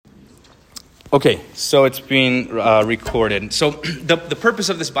Okay, so it's being recorded. So the purpose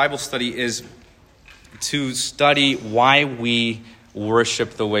of this Bible study is to study why we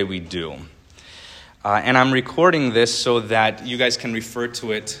worship the way we do. And I'm recording this so that you guys can refer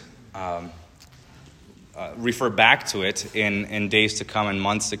back to it in days to come and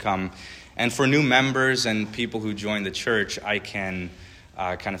months to come. And for new members and people who join the church, I can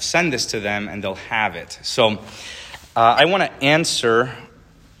kind of send this to them and they'll have it. So I want to answer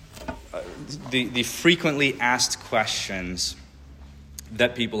the frequently asked questions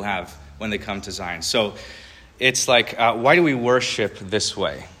that people have when they come to Zion. So it's like, why do we worship this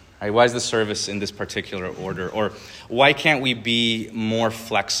way? Right? Why is the service in this particular order? Or why can't we be more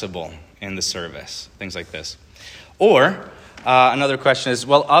flexible in the service? Things like this. Or another question is,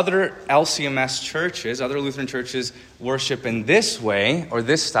 well, other LCMS churches, other Lutheran churches worship in this way or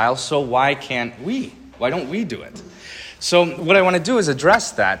this style, so why can't we? Why don't we do it? So what I want to do is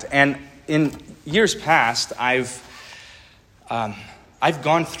address that. And in years past, I've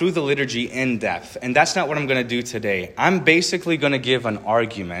gone through the liturgy in depth, and that's not what I'm going to do today. I'm basically going to give an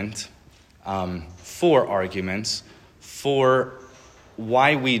argument, four arguments, for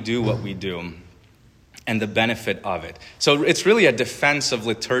why we do what we do and the benefit of it. So it's really a defense of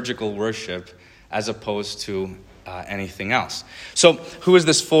liturgical worship as opposed to anything else. So who is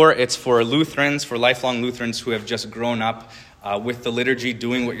this for? It's for Lutherans, for lifelong Lutherans who have just grown up with the liturgy,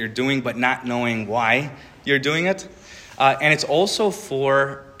 doing what you're doing, but not knowing why you're doing it. And it's also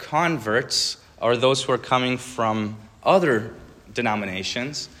for converts, or those who are coming from other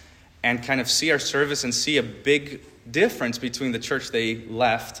denominations, and kind of see our service and see a big difference between the church they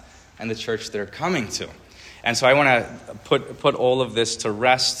left and the church they're coming to. And so I want to put all of this to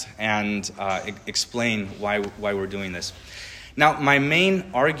rest and explain why we're doing this. Now, my main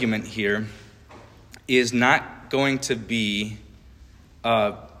argument here is not going to be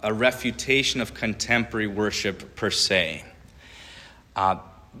a refutation of contemporary worship per se.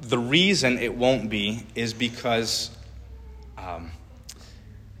 The reason it won't be is because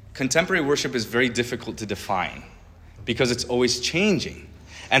contemporary worship is very difficult to define because it's always changing.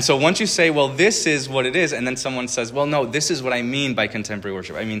 And so once you say, well, this is what it is, and then someone says, well, no, this is what I mean by contemporary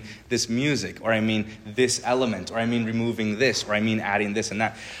worship. I mean this music, or I mean this element, or I mean removing this, or I mean adding this and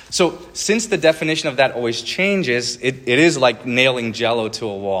that. So since the definition of that always changes, it is like nailing Jell-O to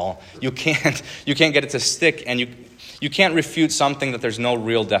a wall. You can't get it to stick, and you can't refute something that there's no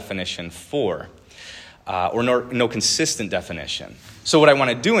real definition for, or no consistent definition. So what I want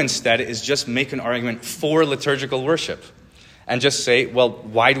to do instead is just make an argument for liturgical worship. And just say, well,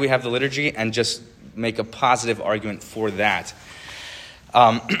 why do we have the liturgy? And just make a positive argument for that.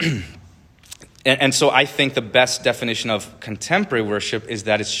 And so I think the best definition of contemporary worship is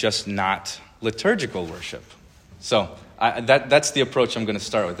that it's just not liturgical worship. So that's the approach I'm going to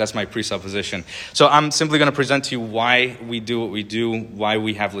start with. That's my presupposition. So I'm simply going to present to you why we do what we do, why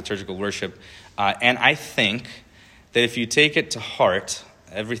we have liturgical worship. And I think that if you take it to heart,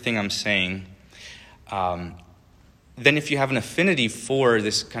 everything I'm saying, then if you have an affinity for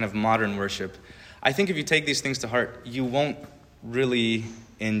this kind of modern worship, I think if you take these things to heart, you won't really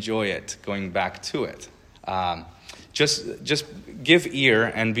enjoy it going back to it. Just give ear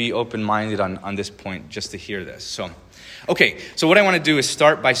and be open-minded on this point just to hear this. So what I want to do is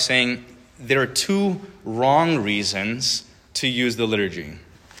start by saying there are two wrong reasons to use the liturgy.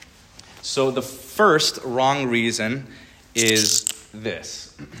 So the first wrong reason is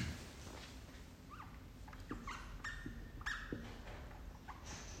this.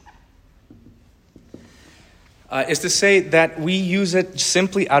 Is to say that we use it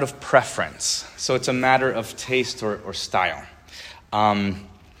simply out of preference. So it's a matter of taste or style. That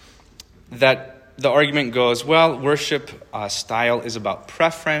the argument goes, well, worship style is about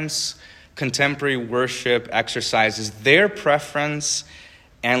preference. Contemporary worship exercises their preference,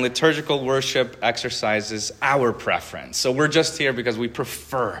 and liturgical worship exercises our preference. So we're just here because we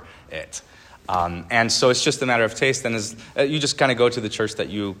prefer it. And so it's just a matter of taste, and you just kind of go to the church that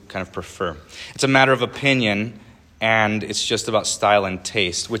you kind of prefer. It's a matter of opinion, and it's just about style and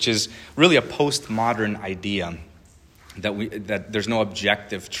taste, which is really a postmodern idea that there's no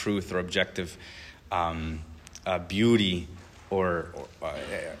objective truth or objective beauty or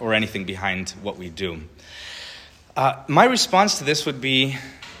anything behind what we do. My response to this would be,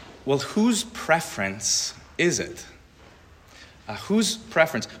 well, whose preference is it? Whose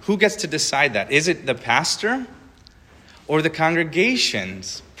preference? Who gets to decide that? Is it the pastor or the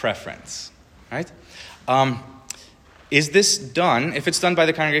congregation's preference? Right? Is this done, if it's done by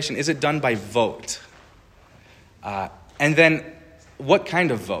the congregation, is it done by vote? And then what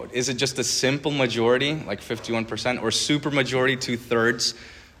kind of vote? Is it just a simple majority, like 51%, or super majority, 2/3,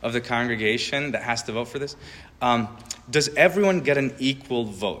 of the congregation that has to vote for this, does everyone get an equal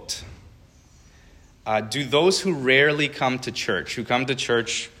vote? Do those who rarely come to church, who come to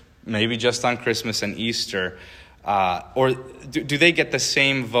church maybe just on Christmas and Easter, or do they get the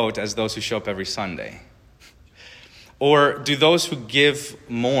same vote as those who show up every Sunday? Or do those who give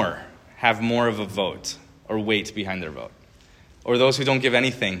more have more of a vote or weight behind their vote? Or those who don't give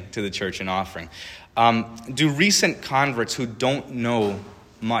anything to the church in offering? Do recent converts who don't know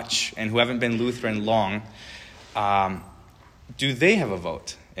much and who haven't been Lutheran long, do they have a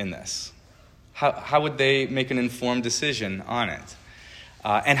vote in this? How would they make an informed decision on it?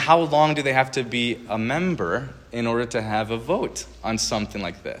 And how long do they have to be a member in order to have a vote on something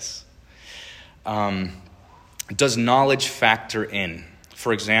like this? Does knowledge factor in?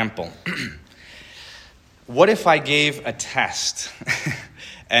 For example, what if I gave a test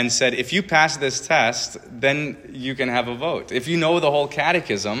and said, if you pass this test, then you can have a vote. If you know the whole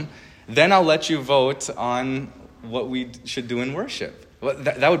catechism, then I'll let you vote on what we should do in worship. Well,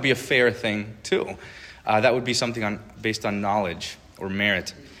 that would be a fair thing, too. That would be something based on knowledge or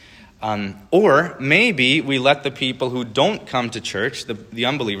merit. Or maybe we let the people who don't come to church, the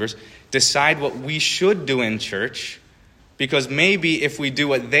unbelievers, decide what we should do in church, because maybe if we do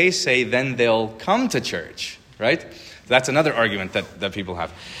what they say, then they'll come to church, right? That's another argument that people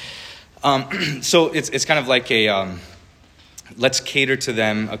have. So it's kind of like a let's cater to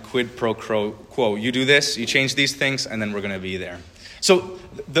them, a quid pro quo. You do this, you change these things, and then we're going to be there. So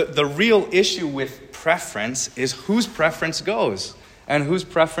the real issue with preference is whose preference goes and whose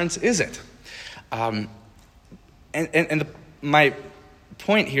preference is it. My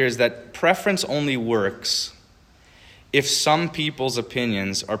point here is that preference only works if some people's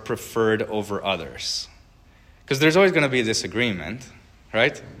opinions are preferred over others. Because there's always going to be a disagreement,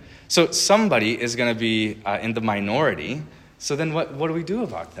 right? So somebody is going to be in the minority. So then what do we do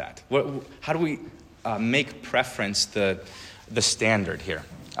about that? How do we make preference the standard here?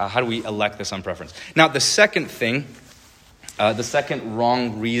 How do we elect this on preference? Now, the second thing, the second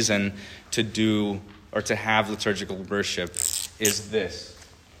wrong reason to do or to have liturgical worship is this.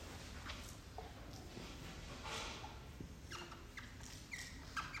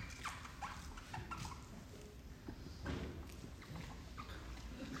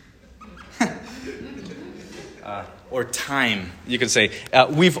 Or time, you could say.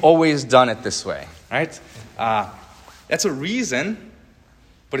 We've always done it this way, right? That's a reason,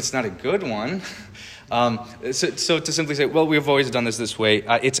 but it's not a good one. So to simply say, well, we've always done this way,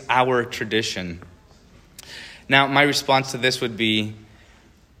 it's our tradition. Now, my response to this would be,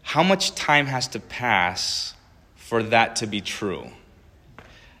 how much time has to pass for that to be true?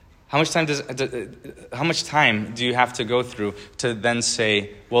 How much time do you have to go through to then say,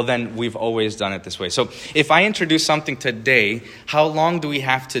 well, then we've always done it this way? So if I introduce something today, how long do we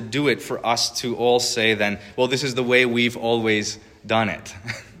have to do it for us to all say then, well, this is the way we've always done it?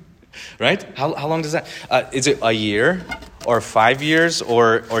 Right? How long does that? Is it a year or 5 years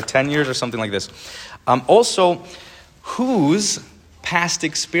or 10 years or something like this? Also, whose past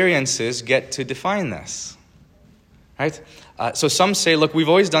experiences get to define this? Right? So some say, look, we've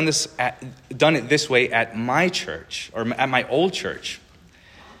always done it this way at my church or at my old church.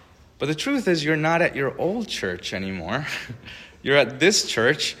 But the truth is, you're not at your old church anymore. You're at this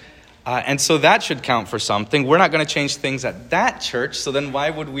church, and so that should count for something. We're not going to change things at that church, so then why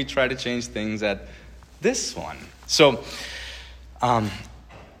would we try to change things at this one? So,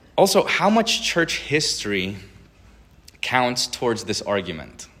 also, how much church history counts towards this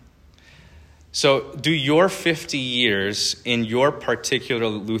argument? So, do your 50 years in your particular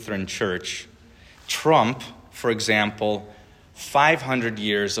Lutheran church trump, for example, 500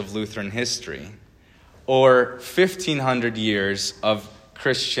 years of Lutheran history, or 1,500 years of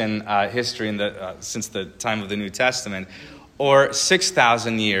Christian history since the time of the New Testament, or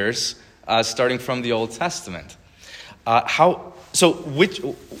 6,000 years starting from the Old Testament? So,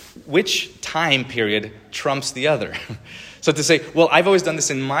 which time period trumps the other? So to say, well, I've always done this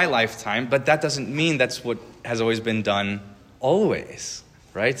in my lifetime, but that doesn't mean that's what has always been done always,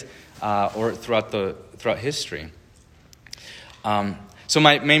 right? Or throughout history. So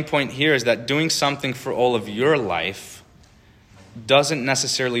my main point here is that doing something for all of your life doesn't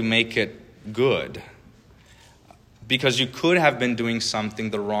necessarily make it good, because you could have been doing something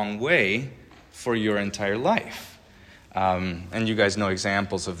the wrong way for your entire life. And you guys know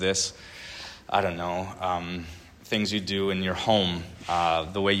examples of this. I don't know. Things you do in your home,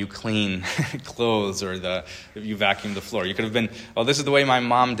 the way you clean clothes, or if you vacuum the floor. You could have been, well, this is the way my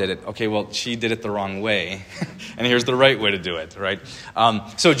mom did it. Okay, well, she did it the wrong way, and here's the right way to do it, right?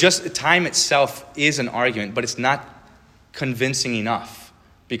 So just time itself is an argument, but it's not convincing enough,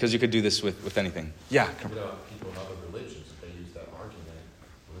 because you could do this with anything. Yeah. People in other religions, if they use that argument,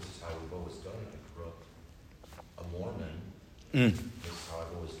 well, this is how we've always done it. I grew up a Mormon. This is how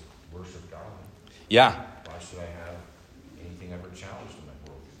I've always worshipped God. Yeah. Why should I have anything ever challenged in my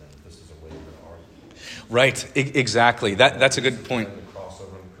world? Then this is a way to argue. Right. Exactly. That's a good point. The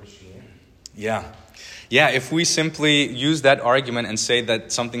crossover in Christianity. Yeah. Yeah, if we simply use that argument and say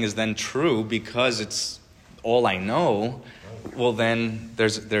that something is then true because it's all I know, well then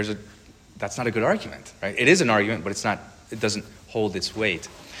that's not a good argument, right? It is an argument, but it doesn't hold its weight.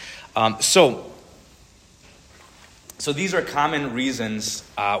 So these are common reasons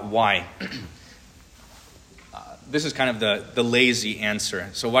why. This is kind of the lazy answer.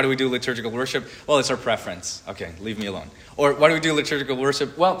 So why do we do liturgical worship? Well, it's our preference. Okay, leave me alone. Or why do we do liturgical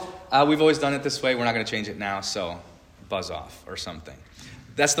worship? Well, we've always done it this way. We're not going to change it now, so buzz off or something.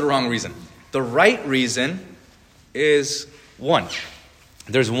 That's the wrong reason. The right reason is one.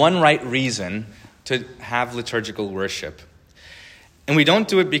 There's one right reason to have liturgical worship. And we don't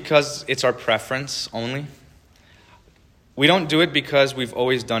do it because it's our preference only. We don't do it because we've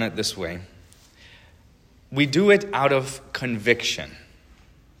always done it this way. We do it out of conviction.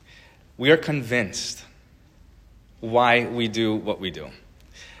 We are convinced why we do what we do.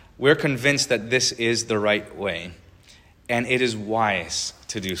 We're convinced that this is the right way, and it is wise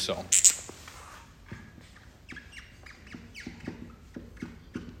to do so.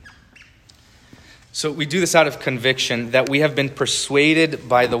 So we do this out of conviction that we have been persuaded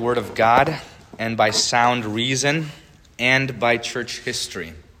by the Word of God and by sound reason and by church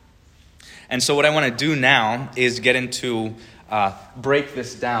history. And so what I want to do now is get into, break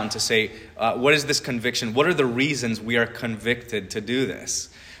this down to say, what is this conviction? What are the reasons we are convicted to do this?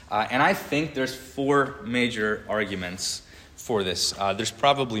 And I think there's 4 major arguments for this. There's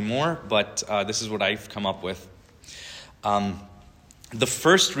probably more, but this is what I've come up with. The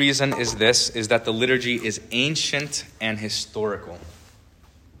first reason is that the liturgy is ancient and historical.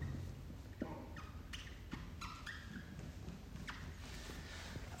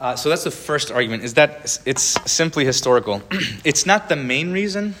 So that's the first argument, is that it's simply historical. It's not the main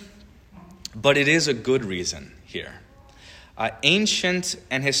reason, but it is a good reason here. Ancient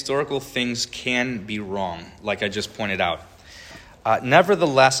and historical things can be wrong, like I just pointed out.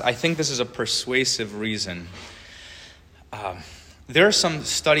 Nevertheless, I think this is a persuasive reason. There are some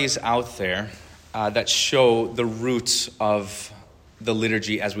studies out there that show the roots of the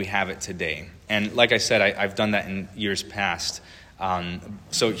liturgy as we have it today. And like I said, I've done that in years past.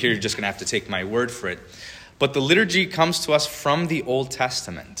 So here you're just going to have to take my word for it. But the liturgy comes to us from the Old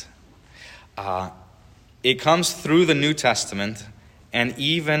Testament. It comes through the New Testament and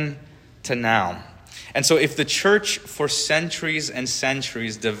even to now. And so if the church for centuries and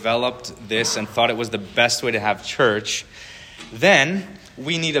centuries developed this and thought it was the best way to have church, then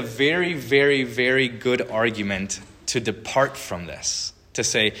we need a very, very, very good argument to depart from this. To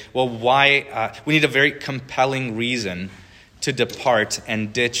say, well, why? We need a very compelling reason to depart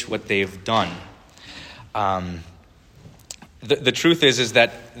and ditch what they've done. The truth is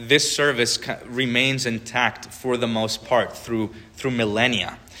that this service remains intact for the most part through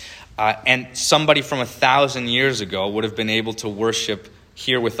millennia. And somebody from 1,000 years ago would have been able to worship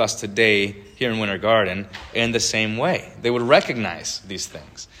here with us today, here in Winter Garden, in the same way. They would recognize these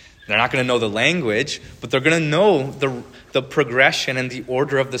things. They're not going to know the language, but they're going to know the progression and the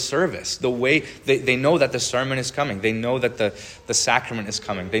order of the service. The way they know that the sermon is coming. They know that the sacrament is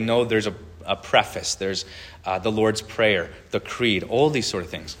coming. They know there's a preface. There's the Lord's Prayer, the creed, all these sort of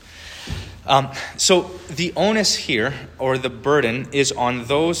things. So the onus here, or the burden, is on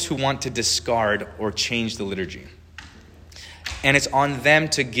those who want to discard or change the liturgy. And it's on them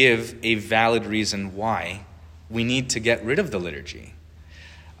to give a valid reason why we need to get rid of the liturgy.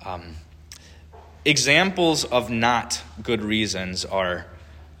 Examples of not good reasons are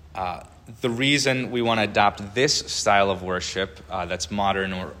the reason we want to adopt this style of worship that's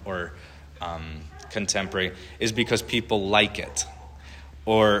modern or contemporary is because people like it,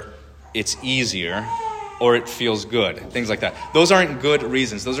 or it's easier, or it feels good, things like that. Those aren't good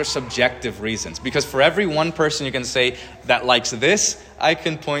reasons. Those are subjective reasons. Because for every one person you can say that likes this, I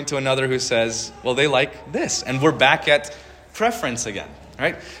can point to another who says, well, they like this. And we're back at preference again,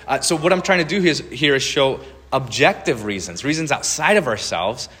 right? So what I'm trying to do here is show objective reasons outside of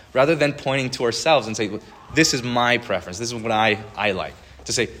ourselves, rather than pointing to ourselves and say, well, this is my preference, this is what I like.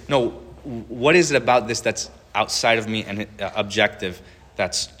 To say, no, what is it about this that's outside of me and objective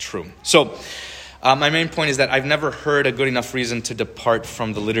that's true? So, my main point is that I've never heard a good enough reason to depart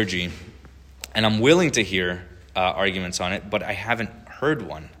from the liturgy. And I'm willing to hear arguments on it, but I haven't heard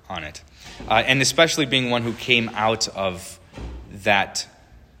one on it. And especially being one who came out of that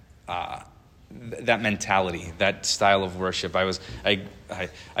that mentality, that style of worship. I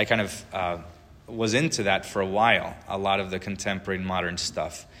kind of was into that for a while, a lot of the contemporary and modern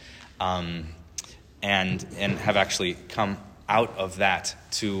stuff, and have actually come out of that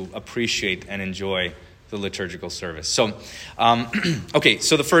to appreciate and enjoy the liturgical service. So, okay,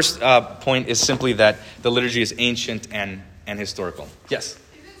 so the first point is simply that the liturgy is ancient and historical. Yes? Is it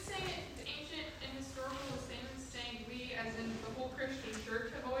saying it's ancient and historical the same as saying we, as in the whole Christian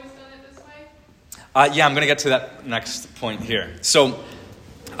church, have always done it this way? Yeah, I'm going to get to that next point here. So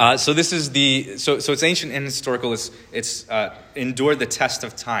this is so it's ancient and historical. It's endured the test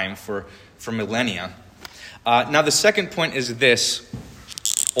of time for millennia. Now the second point is this: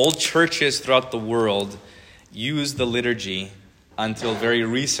 old churches throughout the world use the liturgy until very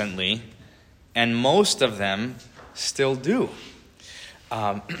recently, and most of them still do.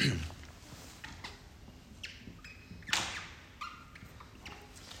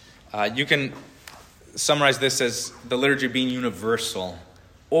 You can summarize this as the liturgy being universal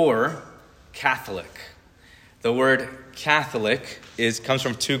or Catholic. The word Catholic comes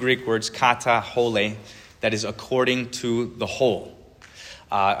from two Greek words, kata, hole, that is according to the whole,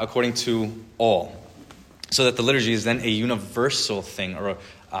 according to all. So that the liturgy is then a universal thing or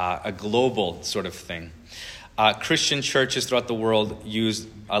a global sort of thing. Christian churches throughout the world use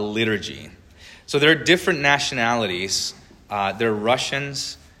a liturgy. So there are different nationalities. There are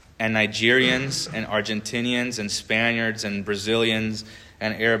Russians and Nigerians and Argentinians and Spaniards and Brazilians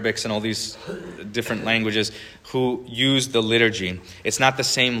and Arabics and all these different languages who use the liturgy. It's not the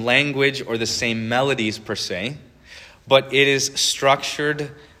same language or the same melodies per se, but it is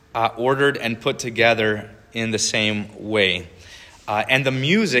structured, ordered, and put together in the same way. And the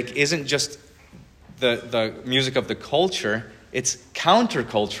music isn't just the music of the culture, it's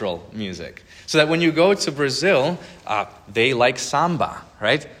countercultural music. So that when you go to Brazil, they like samba,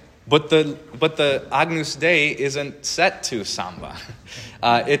 right? But the Agnus Dei isn't set to samba.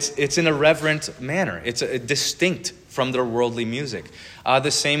 It's in a reverent manner. It's distinct from their worldly music.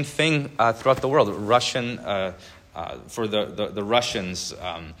 The same thing throughout the world. Russian for the Russians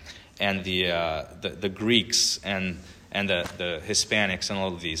and the Greeks and the Hispanics and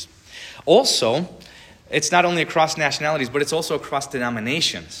all of these. Also, it's not only across nationalities, but it's also across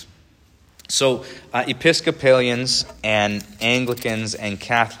denominations. So Episcopalians and Anglicans and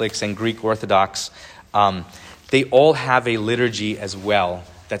Catholics and Greek Orthodox, they all have a liturgy as well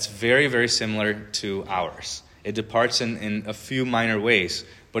that's very, very similar to ours. It departs in a few minor ways,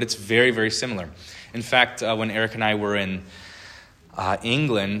 but it's very, very similar. In fact, when Eric and I were in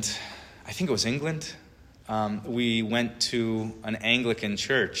England, I think it was England, we went to an Anglican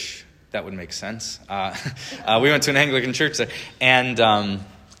church. That would make sense. We went to an Anglican church there,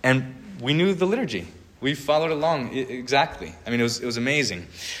 and we knew the liturgy. We followed along exactly. I mean, it was amazing.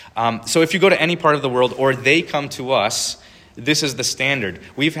 So if you go to any part of the world, or they come to us, this is the standard.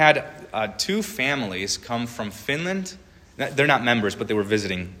 We've had two families come from Finland. They're not members, but they were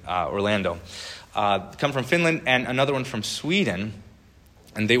visiting Orlando. Come from Finland, and another one from Sweden.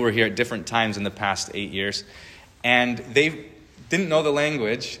 And they were here at different times in the past 8 years. And they didn't know the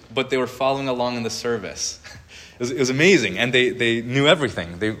language, but they were following along in the service. It was amazing, and they knew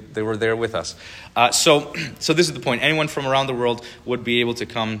everything. They were there with us. So this is the point. Anyone from around the world would be able to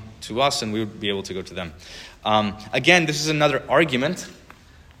come to us, and we would be able to go to them. Again, this is another argument,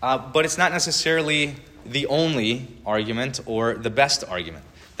 but it's not necessarily the only argument or the best argument,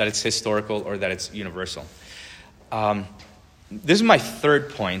 that it's historical or that it's universal. This is my third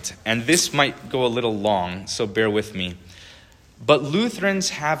point, and this might go a little long, so bear with me. But Lutherans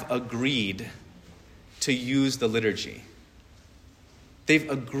have agreed to use the liturgy. They've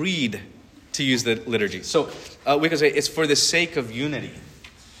agreed to use the liturgy. So we can say it's for the sake of unity.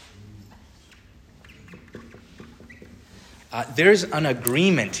 There's an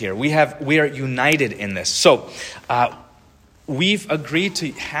agreement here. We are united in this. So we've agreed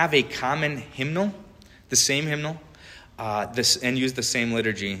to have a common hymnal, the same hymnal, and use the same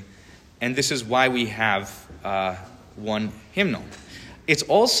liturgy. And this is why we have one hymnal. It's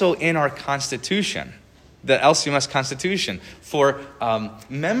also in our Constitution, the LCMS Constitution, for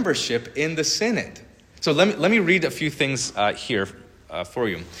membership in the Synod. So let me read a few things here for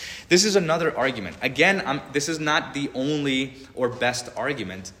you. This is another argument. Again, this is not the only or best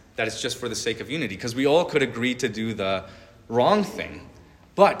argument that it's just for the sake of unity, because we all could agree to do the wrong thing.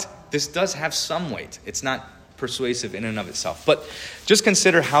 But this does have some weight. It's not persuasive in and of itself. But just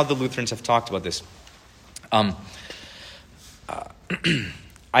consider how the Lutherans have talked about this.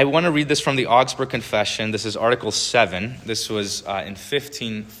 I want to read this from the Augsburg Confession. This is Article 7. This was in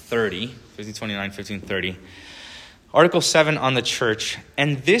 1530, 1529, 1530. Article 7 on the church.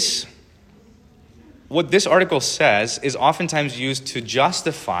 And what this article says is oftentimes used to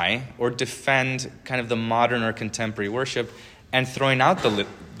justify or defend kind of the modern or contemporary worship and throwing out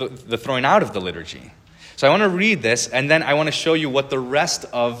the throwing out of the liturgy. So I want to read this, and then I want to show you what the rest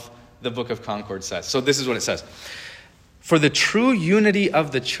of the Book of Concord says. So this is what it says. For the true unity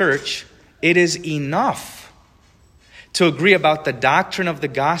of the church, it is enough to agree about the doctrine of the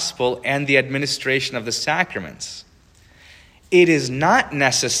gospel and the administration of the sacraments. It is not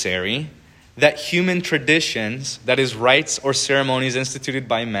necessary that human traditions, that is, rites or ceremonies instituted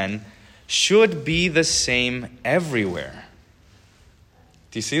by men, should be the same everywhere.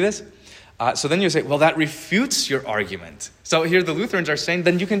 Do you see this? So then you say, well, that refutes your argument. So here the Lutherans are saying,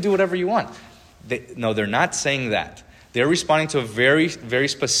 then you can do whatever you want. No, they're not saying that. They're responding to a very, very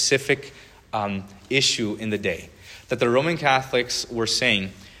specific issue in the day. That the Roman Catholics were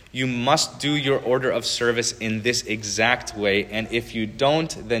saying, you must do your order of service in this exact way, and if you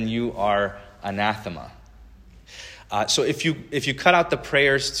don't, then you are anathema. So if you cut out the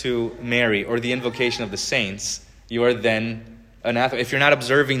prayers to Mary or the invocation of the saints, you are then anathema, if you're not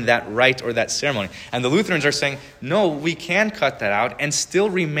observing that rite or that ceremony. And the Lutherans are saying, no, we can cut that out and still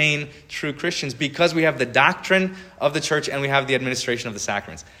remain true Christians because we have the doctrine of the church and we have the administration of the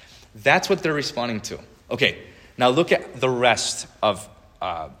sacraments. That's what they're responding to. Okay, now look at the rest of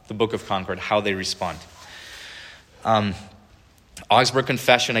the Book of Concord, how they respond. Augsburg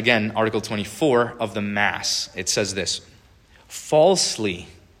Confession, again, Article 24 of the Mass. It says this: falsely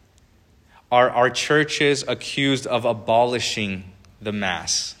are our churches accused of abolishing the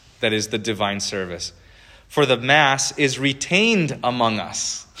Mass, that is, the divine service. For the Mass is retained among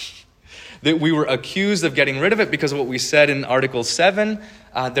us. That we were accused of getting rid of it because of what we said in Article 7.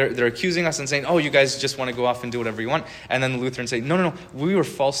 They're accusing us and saying, oh, you guys just want to go off and do whatever you want. And then the Lutherans say, no, we were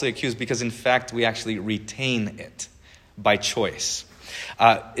falsely accused because, in fact, we actually retain it by choice.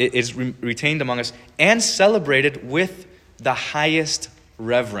 It is retained among us and celebrated with the highest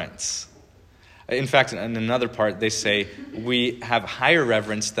reverence. In fact, in another part, they say we have higher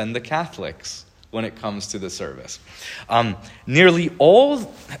reverence than the Catholics when it comes to the service. Nearly all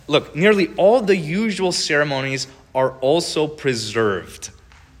the usual ceremonies are also preserved,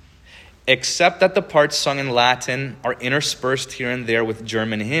 except that the parts sung in Latin are interspersed here and there with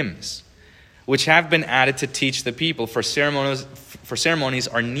German hymns, which have been added to teach the people, for ceremonies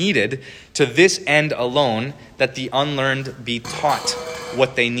are needed to this end alone, that the unlearned be taught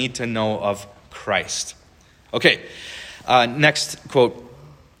what they need to know of Christ. Okay, next quote.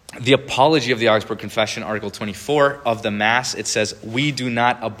 The Apology of the Augsburg Confession, Article 24 of the Mass, it says, we do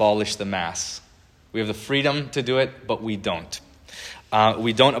not abolish the Mass. We have the freedom to do it, but we don't.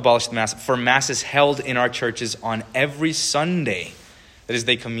 We don't abolish the Mass. For Mass is held in our churches on every Sunday. That is,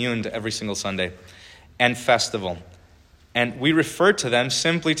 they communed every single Sunday. And festival. And we refer to them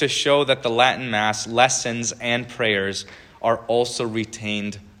simply to show that the Latin Mass, lessons, and prayers are also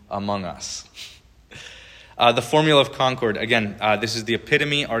retained among us. The Formula of Concord, again, this is the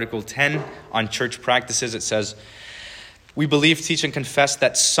Epitome, Article 10, on church practices. It says, we believe, teach, and confess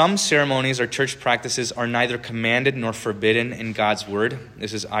that some ceremonies or church practices are neither commanded nor forbidden in God's word.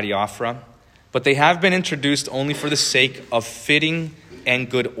 This is adiaphora. But they have been introduced only for the sake of fitting and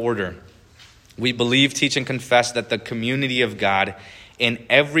good order. We believe, teach, and confess that the community of God in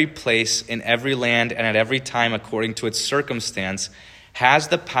every place, in every land, and at every time according to its circumstance has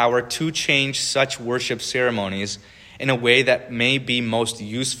the power to change such worship ceremonies in a way that may be most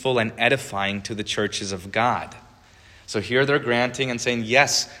useful and edifying to the churches of God. So here they're granting and saying,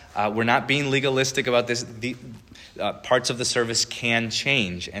 yes, we're not being legalistic about this. The parts of the service can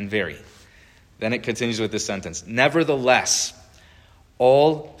change and vary. Then it continues with this sentence. Nevertheless,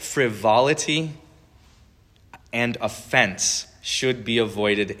 all frivolity and offense should be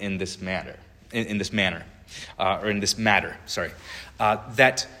avoided in this matter.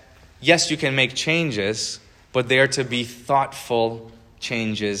 That, yes, you can make changes, but they are to be thoughtful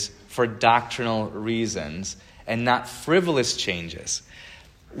changes for doctrinal reasons and not frivolous changes.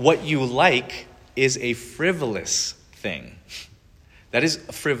 What you like is a frivolous thing. That is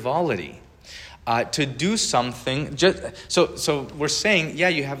frivolity. To do something, so we're saying, yeah,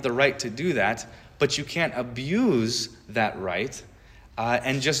 you have the right to do that, but you can't abuse that right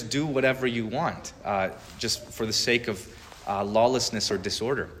and just do whatever you want, just for the sake of lawlessness or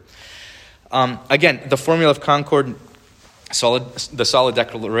disorder. Again, the Formula of Concord, the Solid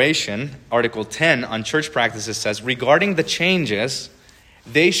Declaration, Article 10 on church practices says, regarding the changes,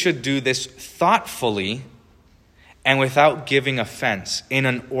 they should do this thoughtfully and without giving offense, in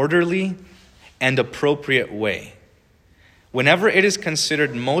an orderly and appropriate way. Whenever it is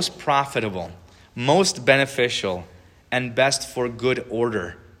considered most profitable, most beneficial, and best for good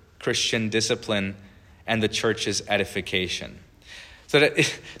order, Christian discipline, and the church's edification. So that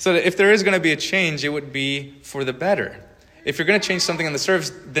if there is going to be a change, it would be for the better. If you're going to change something in the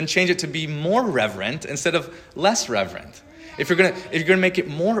service, then change it to be more reverent instead of less reverent. If you're going to make it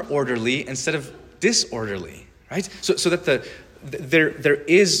more orderly instead of disorderly, right? So that there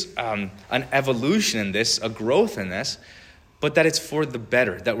is an evolution in this, a growth in this, but that it's for the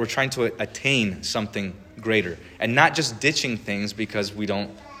better, that we're trying to attain something greater, and not just ditching things because we don't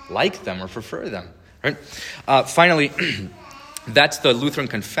like them or prefer them, right? Finally, that's the Lutheran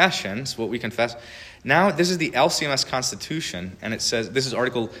Confessions, what we confess. Now, this is the LCMS Constitution, and it says, this is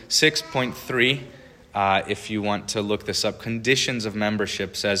Article 6.3, if you want to look this up. Conditions of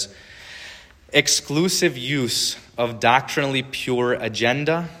membership says, exclusive use of doctrinally pure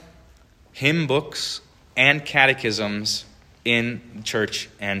agenda, hymn books, and catechisms in church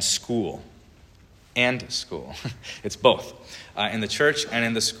and school. And school. It's both. In the church and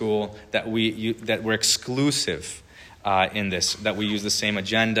in the school, that we're exclusive in this, that we use the same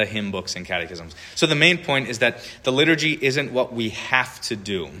agenda, hymn books, and catechisms. So the main point is that the liturgy isn't what we have to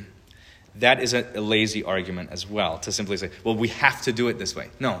do. That is a lazy argument as well, to simply say, well, we have to do it this way.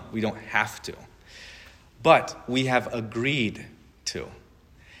 No, we don't have to. But we have agreed to.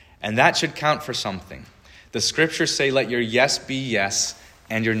 And that should count for something. The scriptures say, let your yes be yes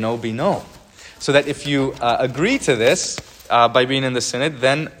and your no be no. So that if you agree to this by being in the synod,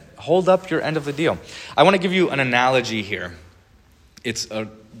 then hold up your end of the deal. I want to give you an analogy here. It's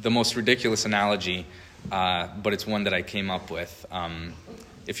the most ridiculous analogy, but it's one that I came up with.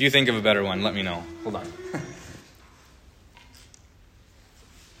 If you think of a better one, let me know. Hold on.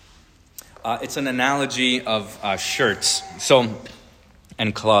 It's an analogy of shirts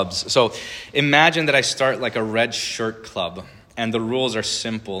and clubs. So imagine that I start like a red shirt club, and the rules are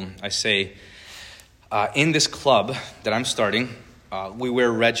simple. I say, in this club that I'm starting, we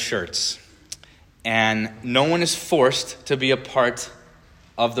wear red shirts, and no one is forced to be a part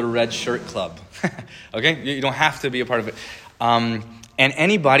of the red shirt club. Okay? You don't have to be a part of it. And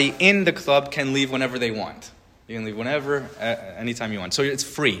anybody in the club can leave whenever they want. You can leave whenever, anytime you want. So it's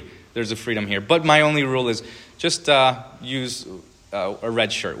free. There's a freedom here. But my only rule is just use a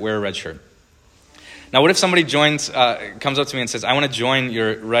red shirt. Wear a red shirt. Now, what if somebody comes up to me and says, I want to join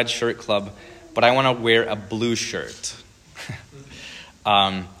your red shirt club, but I want to wear a blue shirt?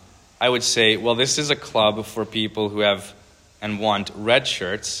 I would say, well, this is a club for people who have and want red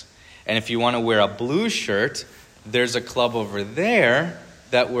shirts. And if you want to wear a blue shirt, there's a club over there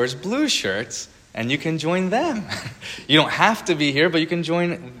that wears blue shirts, and you can join them. You don't have to be here, but you can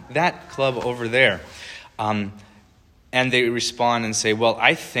join that club over there. And they respond and say, well,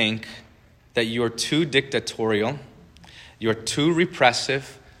 I think that you're too dictatorial, you're too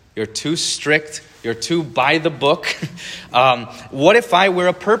repressive, you're too strict, you're too by the book. What if I wear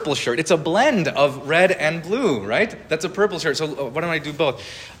a purple shirt? It's a blend of red and blue, right? That's a purple shirt, so why don't I do both?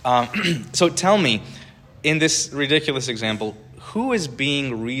 So tell me, in this ridiculous example, who is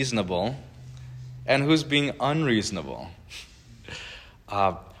being reasonable and who's being unreasonable?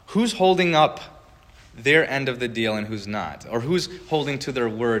 Who's holding up their end of the deal and who's not? Or who's holding to their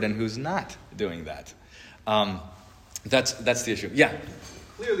word and who's not doing that? That's the issue. Yeah?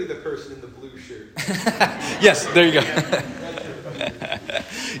 Clearly the person in the blue shirt. Yes, there you go.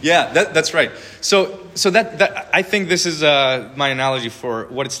 Yeah, that's right. So that I think this is my analogy for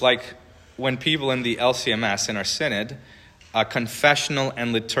what it's like when people in the LCMS, in our synod, a confessional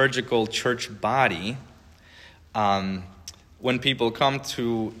and liturgical church body, when people come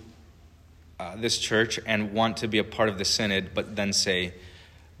to this church and want to be a part of the synod, but then say,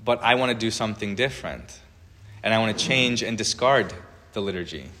 but I want to do something different, and I want to change and discard the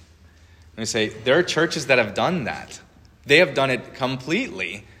liturgy. And we say, there are churches that have done that. They have done it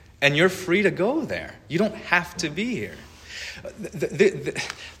completely, and you're free to go there. You don't have to be here.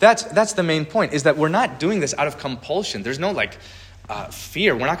 That's the main point, is that we're not doing this out of compulsion. There's no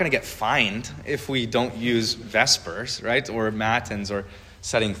fear. We're not going to get fined if we don't use Vespers, right, or Matins or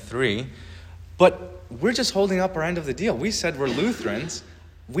setting 3. But we're just holding up our end of the deal. We said we're Lutherans.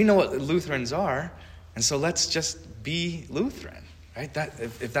 We know what Lutherans are, and so let's just be Lutheran, right?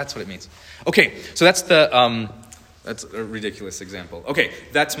 If that's what it means. Okay, so that's that's a ridiculous example. Okay,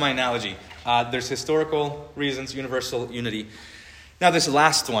 that's my analogy. There's historical reasons, universal unity. Now this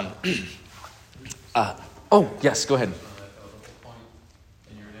last one. Oh, yes, go ahead.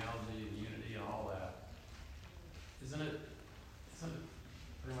 In your analogy of unity and all that, isn't it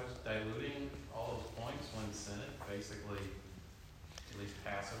pretty much diluting all those points when the Senate basically, at least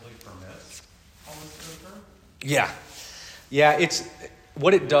passively, permits all this to occur? Yeah, it's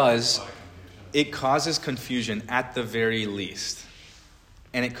what it does. A lot of confusion it causes confusion at the very least.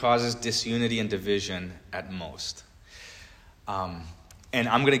 And it causes disunity and division at most. And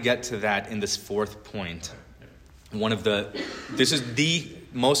I'm going to get to that in this fourth point. This is the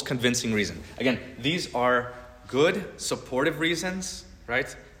most convincing reason. Again, these are good, supportive reasons,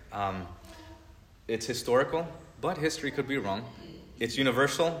 right? It's historical, but history could be wrong. It's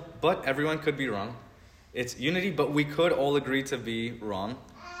universal, but everyone could be wrong. It's unity, but we could all agree to be wrong.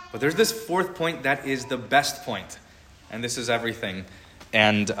 But there's this fourth point that is the best point. And this is everything.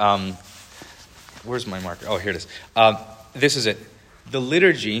 And where's my marker? Oh, here it is. This is it. The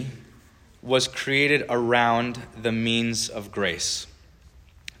liturgy was created around the means of grace,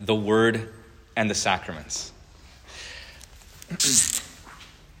 the word and the sacraments.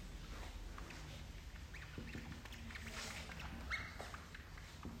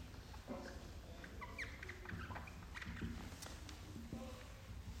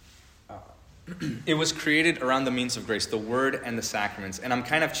 It was created around the means of grace, the word and the sacraments. And I'm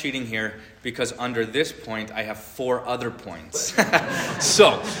kind of cheating here because under this point, I have 4 other points.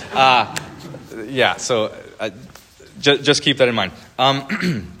 Just keep that in mind.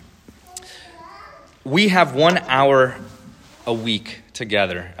 We have 1 hour a week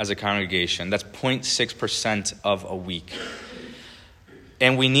together as a congregation. That's 0.6% of a week.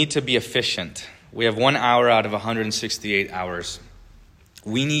 And we need to be efficient. We have 1 hour out of 168 hours.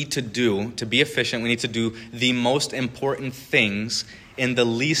 We need to be efficient, we need to do the most important things in the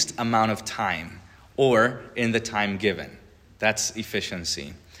least amount of time, or in the time given. That's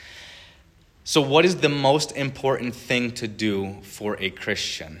efficiency. So what is the most important thing to do for a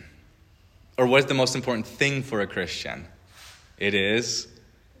Christian? Or what is the most important thing for a Christian? It is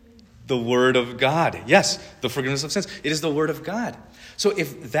the Word of God. Yes, the forgiveness of sins. It is the Word of God. So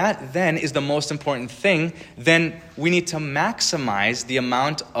if that then is the most important thing, then we need to maximize the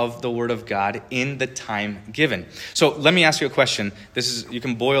amount of the Word of God in the time given. So let me ask you a question. You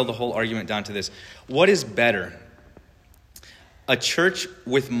can boil the whole argument down to this. What is better? A church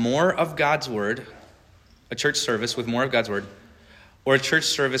with more of God's Word, a church service with more of God's Word, or a church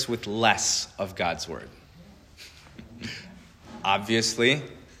service with less of God's Word? Obviously,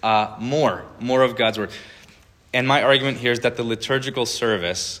 more of God's Word. And my argument here is that the liturgical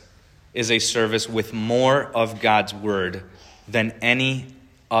service is a service with more of God's Word than any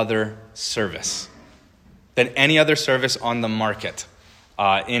other service. Than any other service on the market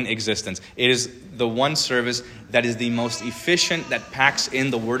in existence. It is the one service that is the most efficient, that packs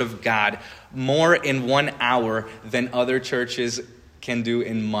in the Word of God more in 1 hour than other churches can do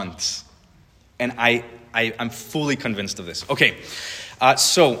in months. And I'm fully convinced of this. Okay,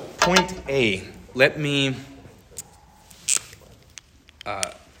 so point A. Let me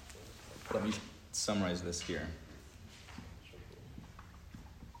summarize this here.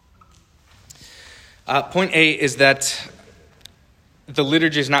 Point A is that the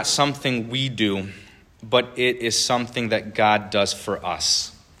liturgy is not something we do, but it is something that God does for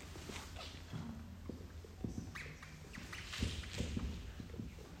us.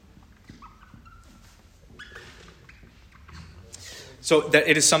 So that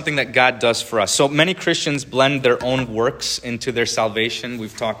it is something that God does for us. So many Christians blend their own works into their salvation.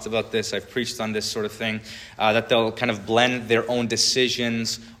 We've talked about this. I've preached on this sort of thing. That they'll kind of blend their own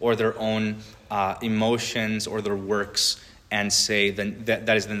decisions or their own emotions or their works and say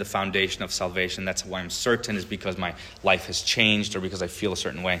that is then the foundation of salvation. That's why I'm certain, is because my life has changed or because I feel a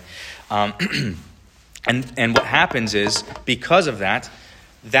certain way. And what happens is, because of that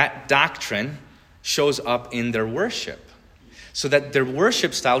doctrine shows up in their worship. So that their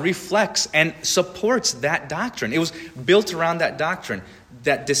worship style reflects and supports that doctrine. It was built around that doctrine.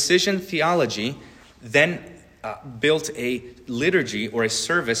 That decision theology then built a liturgy or a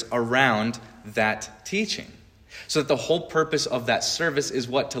service around that teaching. So that the whole purpose of that service is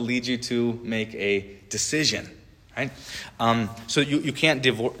what? To lead you to make a decision. Right? So you can't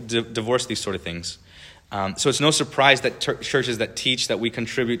divorce these sort of things. So it's no surprise that churches that teach that we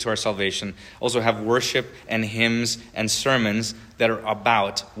contribute to our salvation also have worship and hymns and sermons that are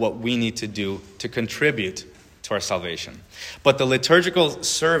about what we need to do to contribute to our salvation. But the liturgical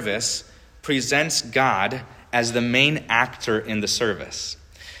service presents God as the main actor in the service.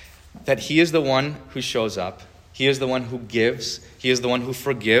 That he is the one who shows up. He is the one who gives. He is the one who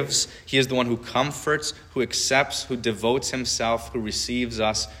forgives. He is the one who comforts, who accepts, who devotes himself, who receives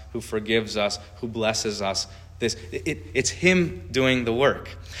us, who forgives us, who blesses us. It's him doing the work.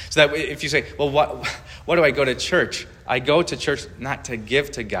 So that if you say, well, what do I go to church? I go to church not to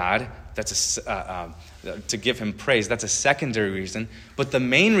give to God. That's to give him praise. That's a secondary reason. But the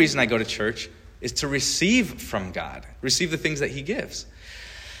main reason I go to church is to receive from God. Receive the things that he gives.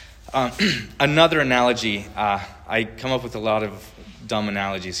 Another analogy, I come up with a lot of dumb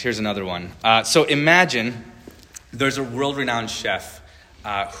analogies. Here's another one. So imagine there's a world-renowned chef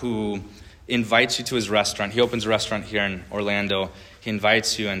who invites you to his restaurant. He opens a restaurant here in Orlando. He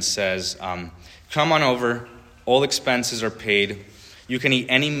invites you and says, come on over. All expenses are paid. You can eat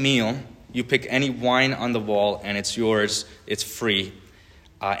any meal. You pick any wine on the wall, and it's yours. It's free.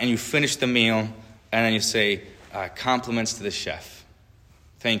 And you finish the meal, and then you say, compliments to the chef.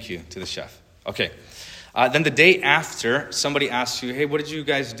 Thank you to the chef. Okay. Then the day after, somebody asks you, hey, what did you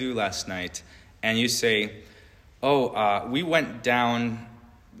guys do last night? And you say, we went downtown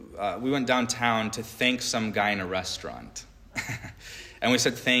to thank some guy in a restaurant. And we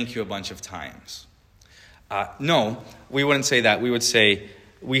said thank you a bunch of times. No, we wouldn't say that. We would say,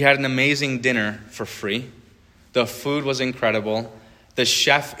 we had an amazing dinner for free. The food was incredible. The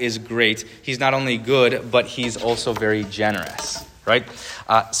chef is great. He's not only good, but he's also very generous, right?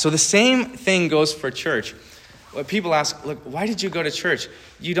 So the same thing goes for church. When people ask, look, why did you go to church?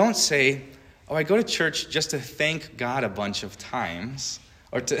 You don't say, I go to church just to thank God a bunch of times,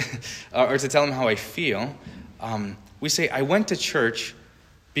 or to tell him how I feel. We say, I went to church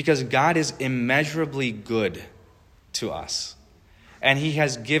because God is immeasurably good to us. And he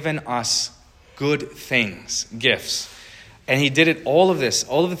has given us good things, gifts. And he did it, all of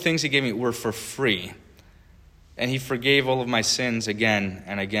the things he gave me were for free. And he forgave all of my sins again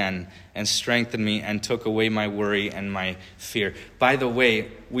and again, and strengthened me and took away my worry and my fear. By the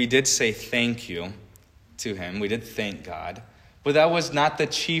way, we did say thank you to him. We did thank God. But that was not the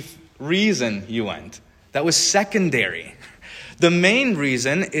chief reason you went. That was secondary. The main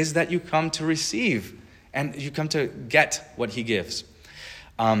reason is that you come to receive and you come to get what he gives.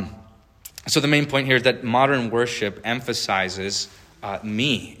 So the main point here is that modern worship emphasizes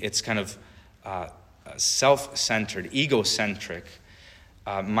me. It's kind of self-centered, egocentric,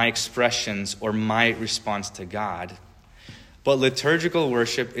 my expressions or my response to God. But liturgical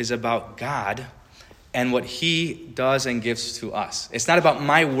worship is about God and what he does and gives to us. It's not about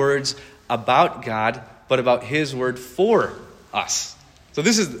my words about God, but about his word for us. So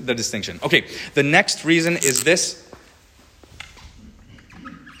this is the distinction. Okay, the next reason is this.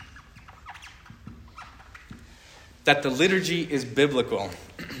 That the liturgy is biblical.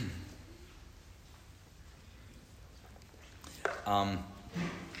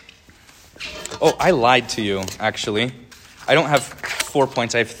 I lied to you, actually. I don't have 4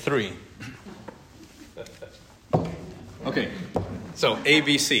 points, I have 3. Okay, so A,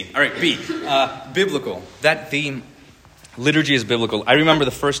 B, C. All right, B, biblical. That the liturgy is biblical. I remember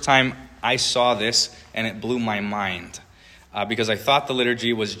the first time I saw this, and it blew my mind. Because I thought the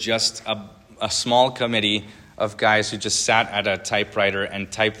liturgy was just a small committee of guys who just sat at a typewriter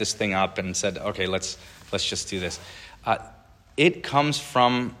and typed this thing up and said, okay, let's just do this. It comes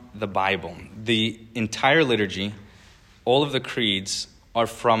from the Bible. The entire liturgy, all of the creeds are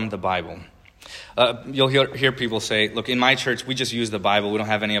from the Bible. You'll hear people say, look, in my church, we just use the Bible. We don't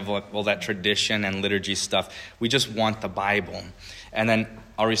have any of all that tradition and liturgy stuff. We just want the Bible. And then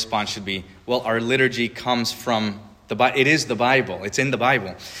our response should be, well, our liturgy comes from the Bible. It is the Bible. It's in the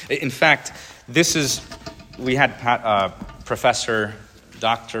Bible. In fact, we had Professor,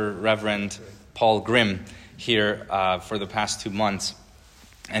 Dr. Reverend Paul Grimm here for the past 2 months,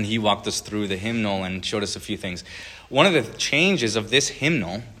 and he walked us through the hymnal and showed us a few things. One of the changes of this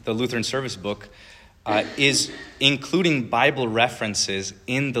hymnal, the Lutheran Service Book, is including Bible references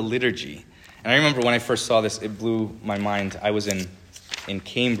in the liturgy. And I remember when I first saw this, it blew my mind. I was in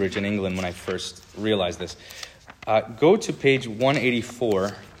Cambridge in England when I first realized this. Go to page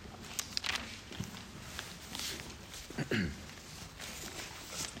 184.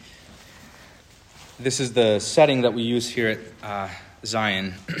 This is the setting that we use here at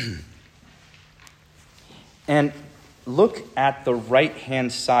Zion. And look at the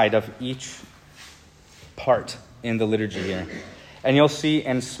right-hand side of each part in the liturgy here. And you'll see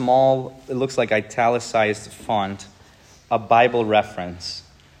in small, it looks like italicized font, a Bible reference.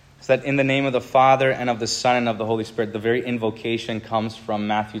 So that in the name of the Father and of the Son and of the Holy Spirit, the very invocation comes from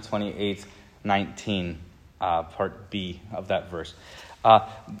Matthew 28:19, part B of that verse.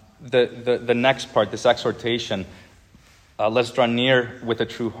 The next part, this exhortation, let's draw near with a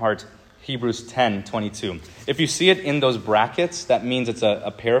true heart, Hebrews 10:22. If you see it in those brackets, that means it's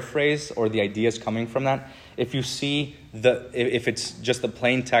a paraphrase or the idea is coming from that. If you see if it's just the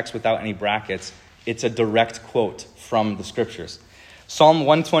plain text without any brackets, it's a direct quote from the scriptures. Psalm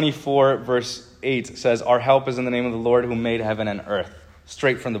 124 verse 8 says, our help is in the name of the Lord who made heaven and earth.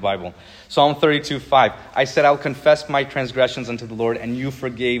 Straight from the Bible. Psalm 32:5. I said, I'll confess my transgressions unto the Lord, and you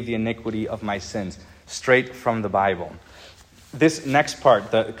forgave the iniquity of my sins. Straight from the Bible. This next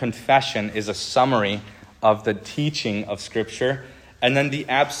part, the confession, is a summary of the teaching of Scripture. And then the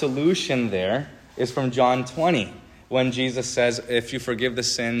absolution there is from John 20, when Jesus says, if you forgive the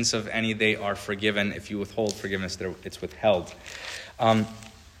sins of any, they are forgiven. If you withhold forgiveness, it's withheld.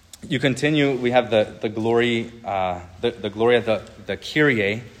 You continue, we have the glory, the Gloria, the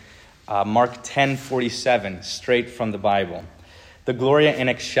Kyrie, Mark 10:47, straight from the Bible. The Gloria in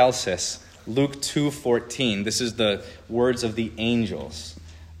Excelsis, Luke 2:14. This is the words of the angels.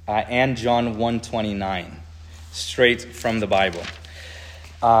 And John 1:29, straight from the Bible.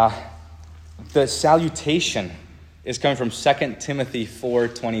 The salutation is coming from 2 Timothy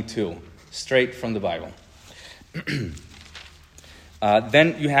 4:22, straight from the Bible.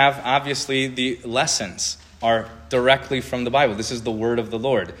 Then you have, obviously, the lessons are directly from the Bible. This is the word of the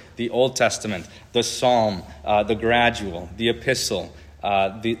Lord. The Old Testament, the Psalm, the Gradual, the Epistle,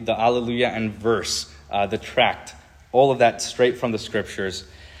 the Alleluia and verse, the tract, all of that straight from the Scriptures.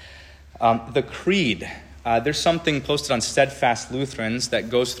 The Creed, there's something posted on Steadfast Lutherans that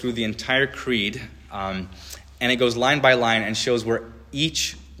goes through the entire Creed, and it goes line by line and shows where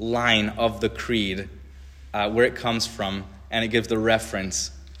each line of the Creed, where it comes from, and it gives the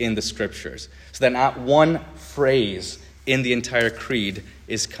reference in the Scriptures. So that not one phrase in the entire Creed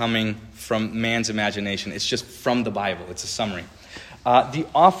is coming from man's imagination. It's just from the Bible. It's a summary. The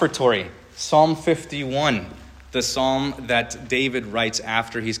offertory, Psalm 51, the psalm that David writes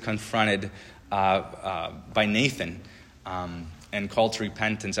after he's confronted by Nathan and called to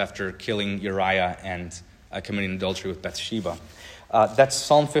repentance after killing Uriah and committing adultery with Bathsheba. That's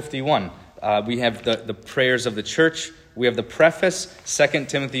Psalm 51. We have the prayers of the church. We have the preface, 2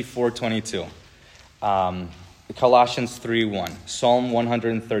 Timothy 4:22. Colossians 3:1. Psalm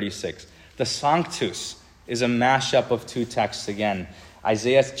 136. The Sanctus is a mashup of two texts again.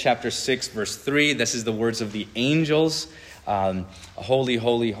 Isaiah chapter 6, verse 3. This is the words of the angels. Holy,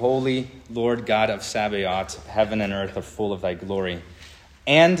 holy, holy, Lord God of Sabaoth, heaven and earth are full of thy glory.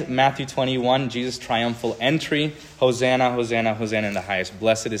 And Matthew 21, Jesus' triumphal entry. Hosanna, Hosanna, Hosanna in the highest.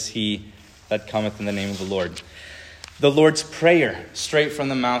 Blessed is he that cometh in the name of the Lord. The Lord's Prayer, straight from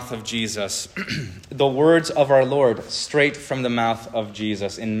the mouth of Jesus. The words of our Lord, straight from the mouth of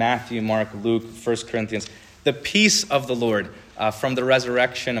Jesus. In Matthew, Mark, Luke, 1 Corinthians. The peace of the Lord, from the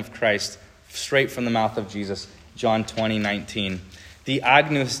resurrection of Christ, straight from the mouth of Jesus. John 20:19. The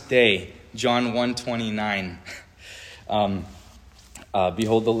Agnus Dei, John 1:29.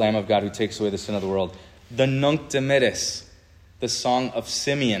 Behold the Lamb of God who takes away the sin of the world. The Nunc Dimittis, the Song of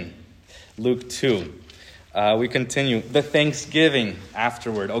Simeon, Luke 2. We continue. The Thanksgiving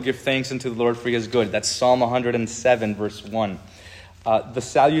afterward. Oh, give thanks unto the Lord for he is good. That's Psalm 107, verse 1. The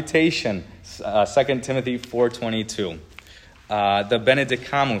salutation, 2 Timothy 4:22. The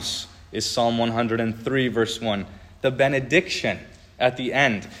Benedicamus is Psalm 103, verse 1. The benediction at the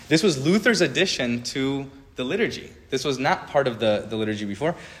end. This was Luther's addition to the liturgy. This was not part of the liturgy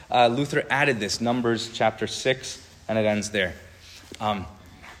before. Luther added this, Numbers chapter 6, and it ends there.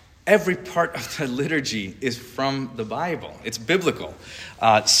 Every part of the liturgy is from the Bible. It's biblical.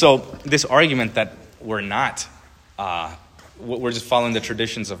 So this argument that we're not, we're just following the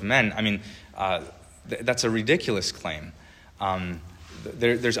traditions of men, I mean, that's a ridiculous claim.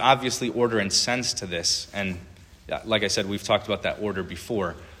 There's obviously order and sense to this. And like I said, we've talked about that order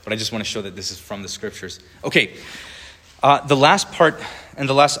before. But I just want to show that this is from the Scriptures. Okay, the last part and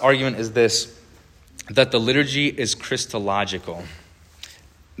the last argument is this, that the liturgy is Christological.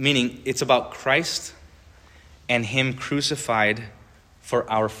 Meaning, it's about Christ and him crucified for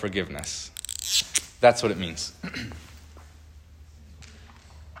our forgiveness. That's what it means.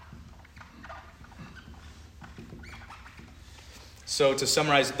 So to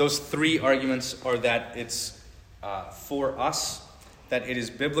summarize, those three arguments are that it's for us, that it is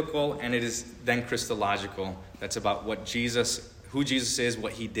biblical, and it is then Christological. That's about what Jesus, who Jesus is,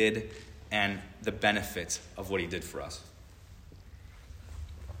 what he did, and the benefit of what he did for us.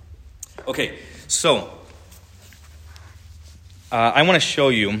 Okay, so I want to show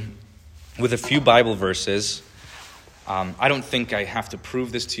you with a few Bible verses. I don't think I have to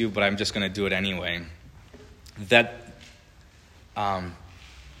prove this to you, but I'm just going to do it anyway. That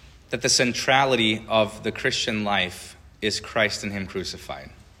the centrality of the Christian life is Christ and him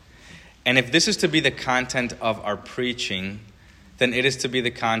crucified. And if this is to be the content of our preaching, then it is to be the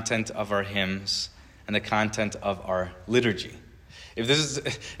content of our hymns and the content of our liturgy. If this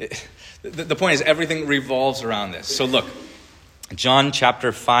is the point is everything revolves around this. So look, John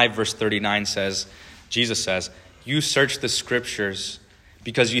chapter 5 verse 39 says, Jesus says, "You search the Scriptures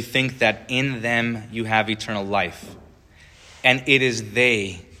because you think that in them you have eternal life. And it is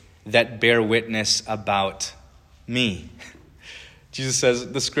they that bear witness about me." Jesus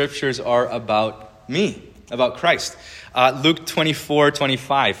says, the scriptures are about me, about Christ. Luke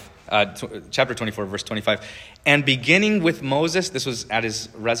 24:25, chapter 24, verse 25. And beginning with Moses, this was at his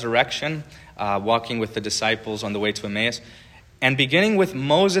resurrection, walking with the disciples on the way to Emmaus. And beginning with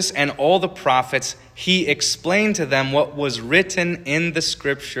Moses and all the prophets, he explained to them what was written in the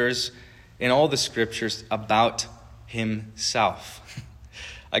scriptures, in all the scriptures about himself.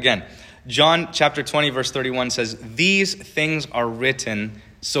 Again, John chapter 20, verse 31 says, these things are written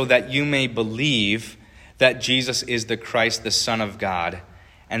so that you may believe that Jesus is the Christ, the Son of God,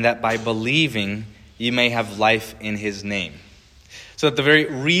 and that by believing you may have life in his name. So that the very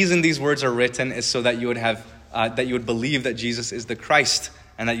reason these words are written is so that you would have that you would believe that Jesus is the Christ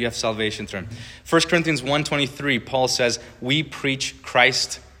and that you have salvation through him. 1 Corinthians 1:23, Paul says, we preach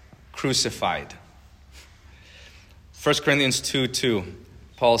Christ crucified. 1 Corinthians 2:2,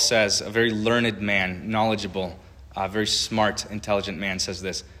 Paul says, a very learned man, knowledgeable, very smart, intelligent man says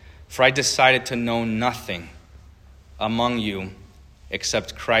this, for I decided to know nothing among you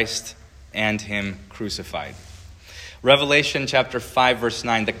except Christ and him crucified. Revelation chapter 5, verse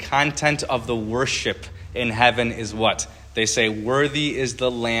 9, the content of the worship in heaven is what? They say, worthy is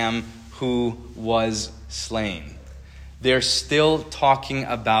the Lamb who was slain. They're still talking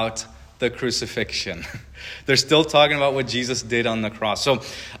about the crucifixion. They're still talking about what Jesus did on the cross. So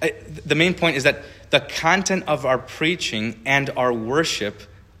the main point is that the content of our preaching and our worship,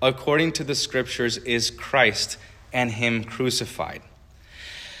 according to the scriptures, is Christ and him crucified.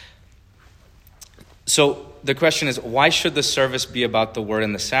 So the question is, why should the service be about the word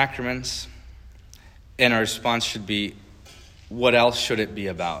and the sacraments? And our response should be, what else should it be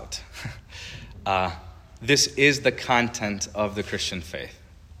about? This is the content of the Christian faith.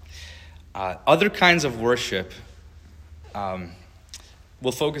 Other kinds of worship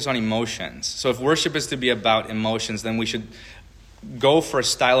will focus on emotions. So if worship is to be about emotions, then we should go for a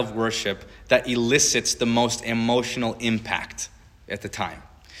style of worship that elicits the most emotional impact at the time.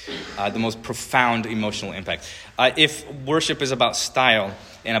 The most profound emotional impact. If worship is about style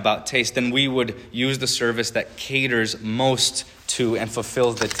and about taste, then we would use the service that caters most to and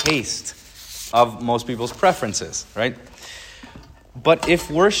fulfills the taste of most people's preferences, right? But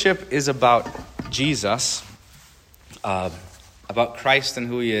if worship is about Jesus, about Christ and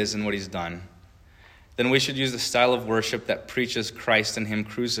who he is and what he's done, then we should use the style of worship that preaches Christ and him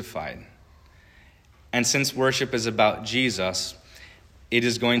crucified. And since worship is about Jesus, it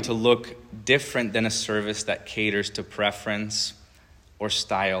is going to look different than a service that caters to preference or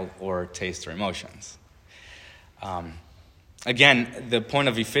style or taste or emotions. Again, the point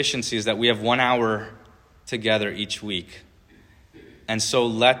of efficiency is that we have 1 hour together each week. And so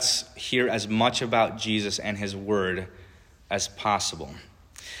let's hear as much about Jesus and his word as possible.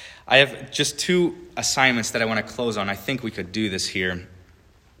 I have just 2 assignments that I want to close on. I think we could do this here.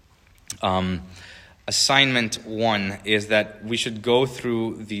 Assignment 1 is that we should go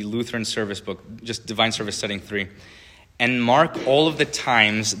through the Lutheran service book, just Divine Service Setting 3, and mark all of the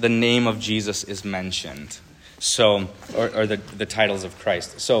times the name of Jesus is mentioned. So, or the titles of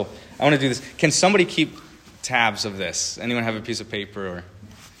Christ. So I want to do this. Can somebody keep tabs of this? Anyone have a piece of paper? Or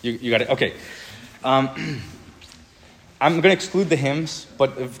you got it? Okay. I'm going to exclude the hymns,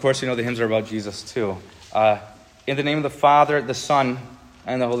 but of course you know the hymns are about Jesus too. In the name of the Father, the Son,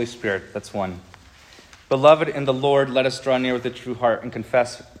 and the Holy Spirit. That's 1. Beloved in the Lord, let us draw near with a true heart and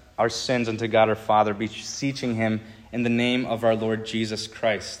confess our sins unto God our Father, beseeching him in the name of our Lord Jesus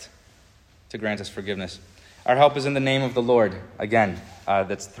Christ to grant us forgiveness. Our help is in the name of the Lord. Again,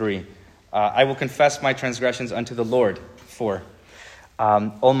 that's 3. I will confess my transgressions unto the Lord. 4.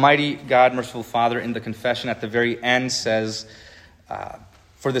 Almighty God, merciful Father, in the confession at the very end says,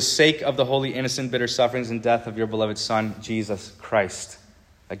 for the sake of the holy, innocent, bitter sufferings and death of your beloved Son, Jesus Christ.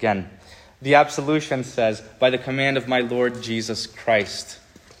 Again, the absolution says, by the command of my Lord Jesus Christ,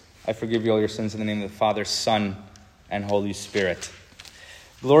 I forgive you all your sins in the name of the Father, Son, and Holy Spirit.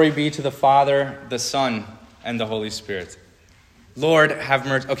 Glory be to the Father, the Son, and the Holy Spirit. Lord, have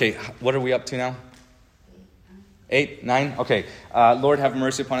mercy. Okay, what are we up to now? 8, 9? Okay. Lord, have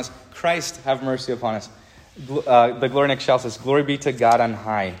mercy upon us. Christ, have mercy upon us. The Glory in Excel says, glory be to God on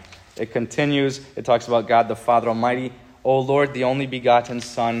high. It continues. It talks about God the Father Almighty. O Lord, the only begotten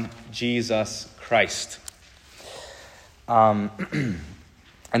Son, Jesus Christ. And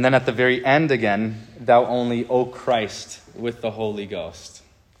then at the very end again, thou only, O Christ, with the Holy Ghost.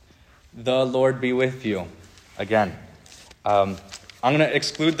 The Lord be with you. Again. I'm going to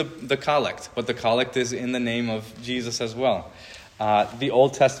exclude the collect, but the collect is in the name of Jesus as well. The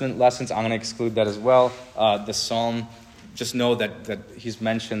Old Testament lessons, I'm going to exclude that as well. The psalm, just know that he's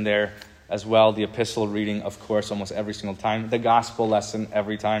mentioned there. as well. The epistle reading, of course, almost every single time. The gospel lesson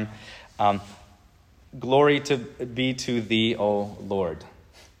every time. Glory to be to thee, O Lord.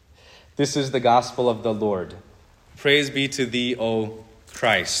 This is the gospel of the Lord. Praise be to thee, O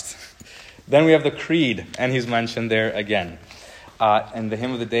Christ. Then we have the creed, and he's mentioned there again. And the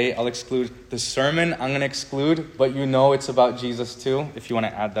hymn of the day, I'll exclude. The sermon, I'm going to exclude, but you know it's about Jesus too, if you want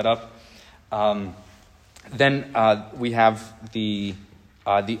to add that up. Then we have the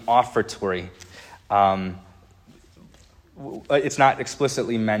offertory. It's not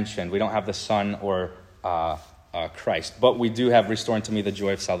explicitly mentioned. We don't have the Son or Christ, but we do have restore unto me the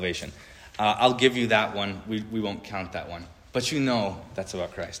joy of salvation. I'll give you that one. We won't count that one. But you know that's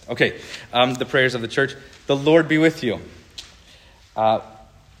about Christ. Okay, the prayers of the church. The Lord be with you.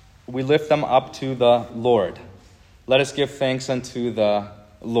 We lift them up to the Lord. Let us give thanks unto the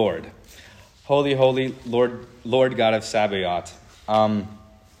Lord. Holy, holy, Lord God of Sabaoth.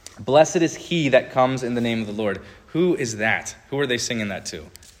 Blessed is he that comes in the name of the Lord. Who is that? Who are they singing that to?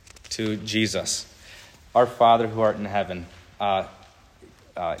 To Jesus. Our Father who art in heaven.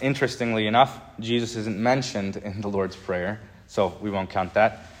 Interestingly enough, Jesus isn't mentioned in the Lord's Prayer, so we won't count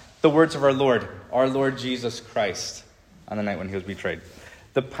that. The words of our Lord Jesus Christ, on the night when he was betrayed.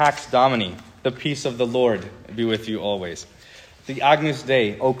 The Pax Domini, the peace of the Lord be with you always. The Agnus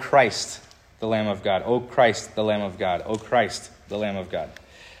Dei, O Christ, the Lamb of God. O Christ, the Lamb of God. O Christ, the Lamb of God.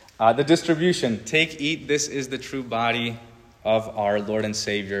 The distribution, take, eat, this is the true body of our Lord and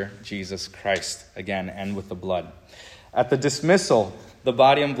Savior, Jesus Christ. Again, and with the blood. At the dismissal, the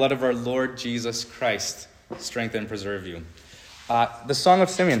body and blood of our Lord Jesus Christ, strengthen and preserve you. The Song of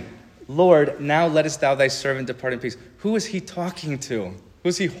Simeon, Lord, now lettest thou thy servant depart in peace. Who is he talking to? Who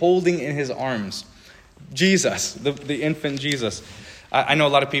is he holding in his arms? Jesus, the infant Jesus. I know a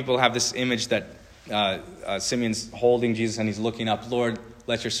lot of people have this image that Simeon's holding Jesus and he's looking up, Lord,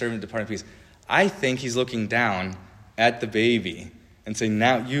 let your servant depart in peace. I think he's looking down at the baby and saying,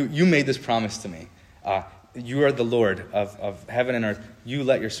 now you made this promise to me. You are the Lord of heaven and earth. You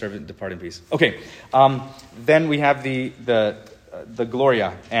let your servant depart in peace. Okay, then we have the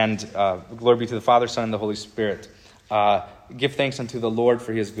Gloria, and glory be to the Father, Son, and the Holy Spirit. Give thanks unto the Lord,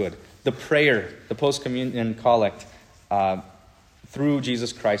 for he is good. The prayer, the post-communion collect, through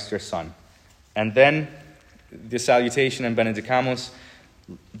Jesus Christ, your Son. And then the salutation and benedicamus,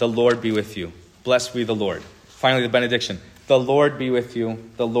 the Lord be with you. Blessed be the Lord. Finally, the benediction. The Lord be with you.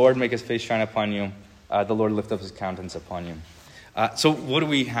 The Lord make his face shine upon you. The Lord lift up his countenance upon you. So what do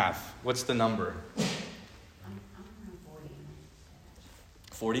we have? What's the number? I'm around 40.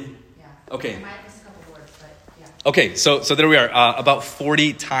 40? Yeah. Okay. I might miss a couple words, but yeah. Okay, so there we are. About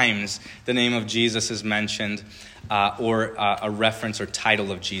 40 times the name of Jesus is mentioned, or a reference or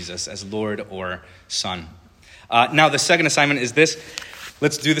title of Jesus as Lord or Son. Now, the second assignment is this.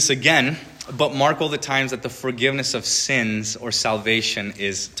 Let's do this again, but mark all the times that the forgiveness of sins or salvation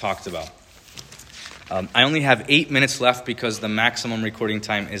is talked about. I only have 8 minutes left because the maximum recording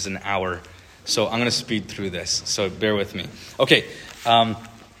time is an hour. So I'm going to speed through this. So bear with me. Okay.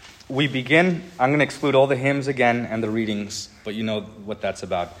 We begin. I'm going to exclude all the hymns again and the readings, but you know what that's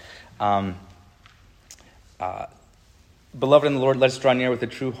about. Beloved in the Lord, let us draw near with a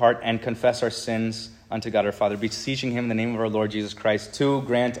true heart and confess our sins unto God our Father, beseeching him in the name of our Lord Jesus Christ to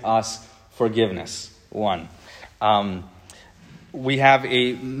grant us forgiveness. 1. We have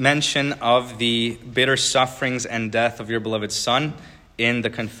a mention of the bitter sufferings and death of your beloved Son in the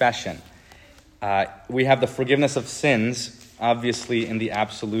confession. We have the forgiveness of sins, obviously, in the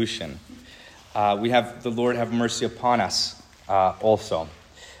absolution. We have the Lord have mercy upon us also.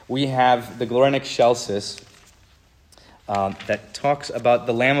 We have the Gloria in Excelsis that talks about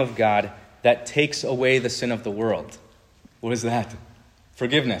the Lamb of God that takes away the sin of the world. What is that?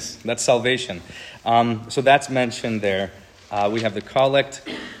 Forgiveness. That's salvation. So that's mentioned there. We have the collect.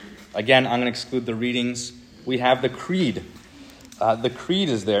 Again, I'm going to exclude the readings. We have the creed. The creed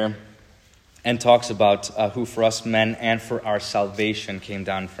is there and talks about who for us men and for our salvation came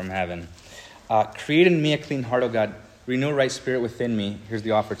down from heaven. Create in me a clean heart, O God. Renew a right spirit within me. Here's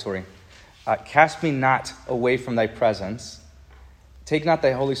the offertory. Cast me not away from thy presence. Take not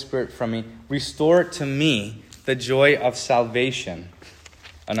thy Holy Spirit from me. Restore to me the joy of salvation.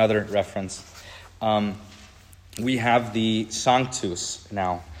 Another reference. We have the Sanctus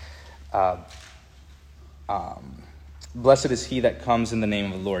now. Blessed is he that comes in the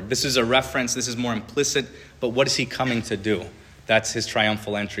name of the Lord. This is a reference. This is more implicit. But what is he coming to do? That's his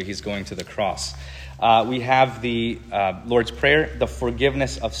triumphal entry. He's going to the cross. We have the Lord's Prayer, the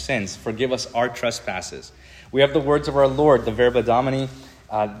forgiveness of sins. Forgive us our trespasses. We have the words of our Lord, the Verba Domini,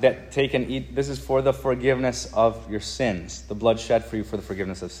 that take and eat. This is for the forgiveness of your sins. The blood shed for you for the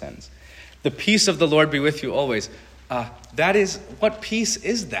forgiveness of sins. The peace of the Lord be with you always. What peace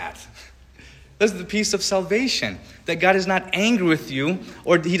is that? That's the peace of salvation. That God is not angry with you,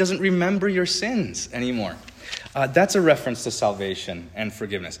 or he doesn't remember your sins anymore. That's a reference to salvation and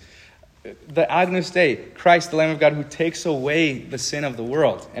forgiveness. The Agnus Dei, Christ, the Lamb of God, who takes away the sin of the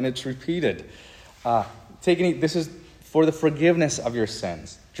world. And it's repeated. This is for the forgiveness of your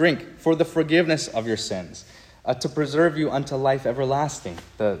sins. Drink for the forgiveness of your sins. To preserve you unto life everlasting.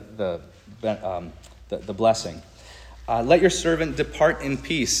 The blessing. Let your servant depart in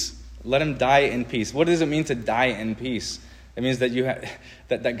peace. Let him die in peace. What does it mean to die in peace? It means that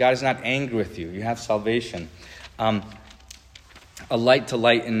that God is not angry with you. You have salvation. A light to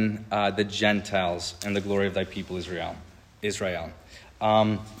lighten the Gentiles and the glory of thy people Israel.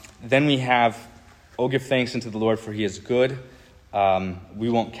 Then we have, oh, give thanks unto the Lord, for he is good. We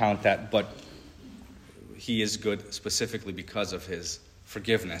won't count that, but he is good specifically because of his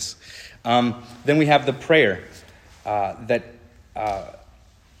forgiveness. Then we have the prayer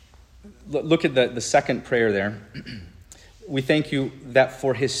look at the second prayer there. We thank you that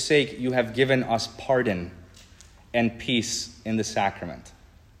for his sake you have given us pardon and peace in the sacrament.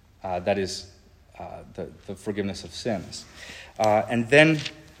 That is the forgiveness of sins. And then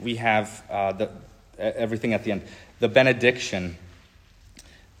we have everything at the end. The benediction,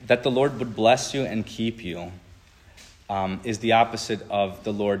 that the Lord would bless you and keep you, is the opposite of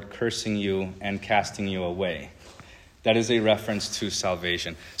the Lord cursing you and casting you away. That is a reference to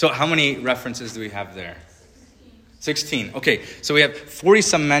salvation. So how many references do we have there? 16. Okay, so we have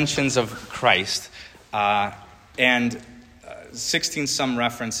 40-some mentions of Christ and 16-some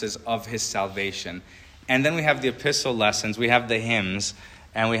references of his salvation. And then we have the epistle lessons, we have the hymns,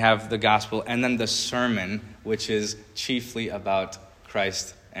 and we have the gospel, and then the sermon, which is chiefly about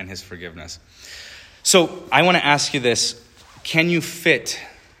Christ and his forgiveness. So I want to ask you this. Can you fit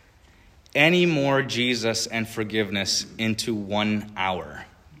any more Jesus and forgiveness into 1 hour?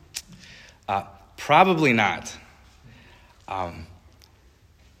 Probably not.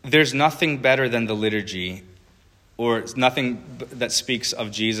 There's nothing better than the liturgy, or nothing that speaks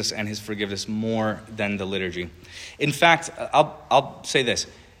of Jesus and his forgiveness more than the liturgy. In fact, I'll say this.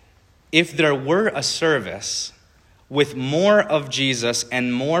 If there were a service with more of Jesus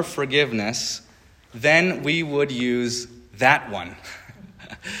and more forgiveness, then we would use that one.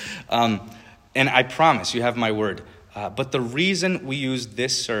 And I promise, you have my word. But the reason we use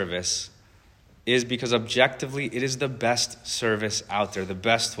this service is because objectively it is the best service out there, the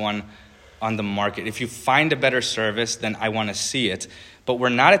best one on the market. If you find a better service, then I want to see it. But we're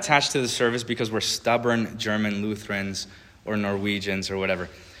not attached to the service because we're stubborn German Lutherans or Norwegians or whatever.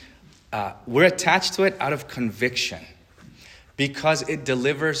 We're attached to it out of conviction because it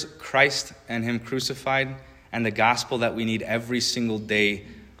delivers Christ and him crucified and the gospel that we need every single day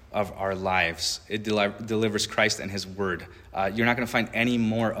of our lives. It delivers Christ and his word. You're not going to find any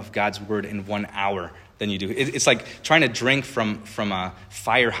more of God's word in 1 hour than you do. It's like trying to drink from a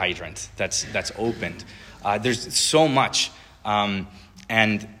fire hydrant that's opened. There's so much, and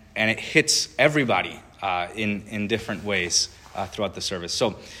it hits everybody in different ways throughout the service.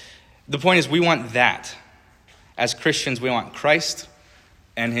 So the point is, we want that. As Christians, we want Christ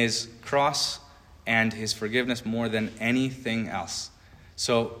and his cross and his forgiveness more than anything else.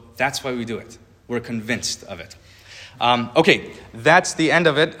 So that's why we do it. We're convinced of it. Okay, that's the end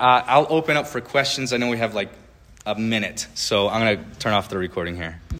of it. I'll open up for questions. I know we have like a minute, so I'm going to turn off the recording here.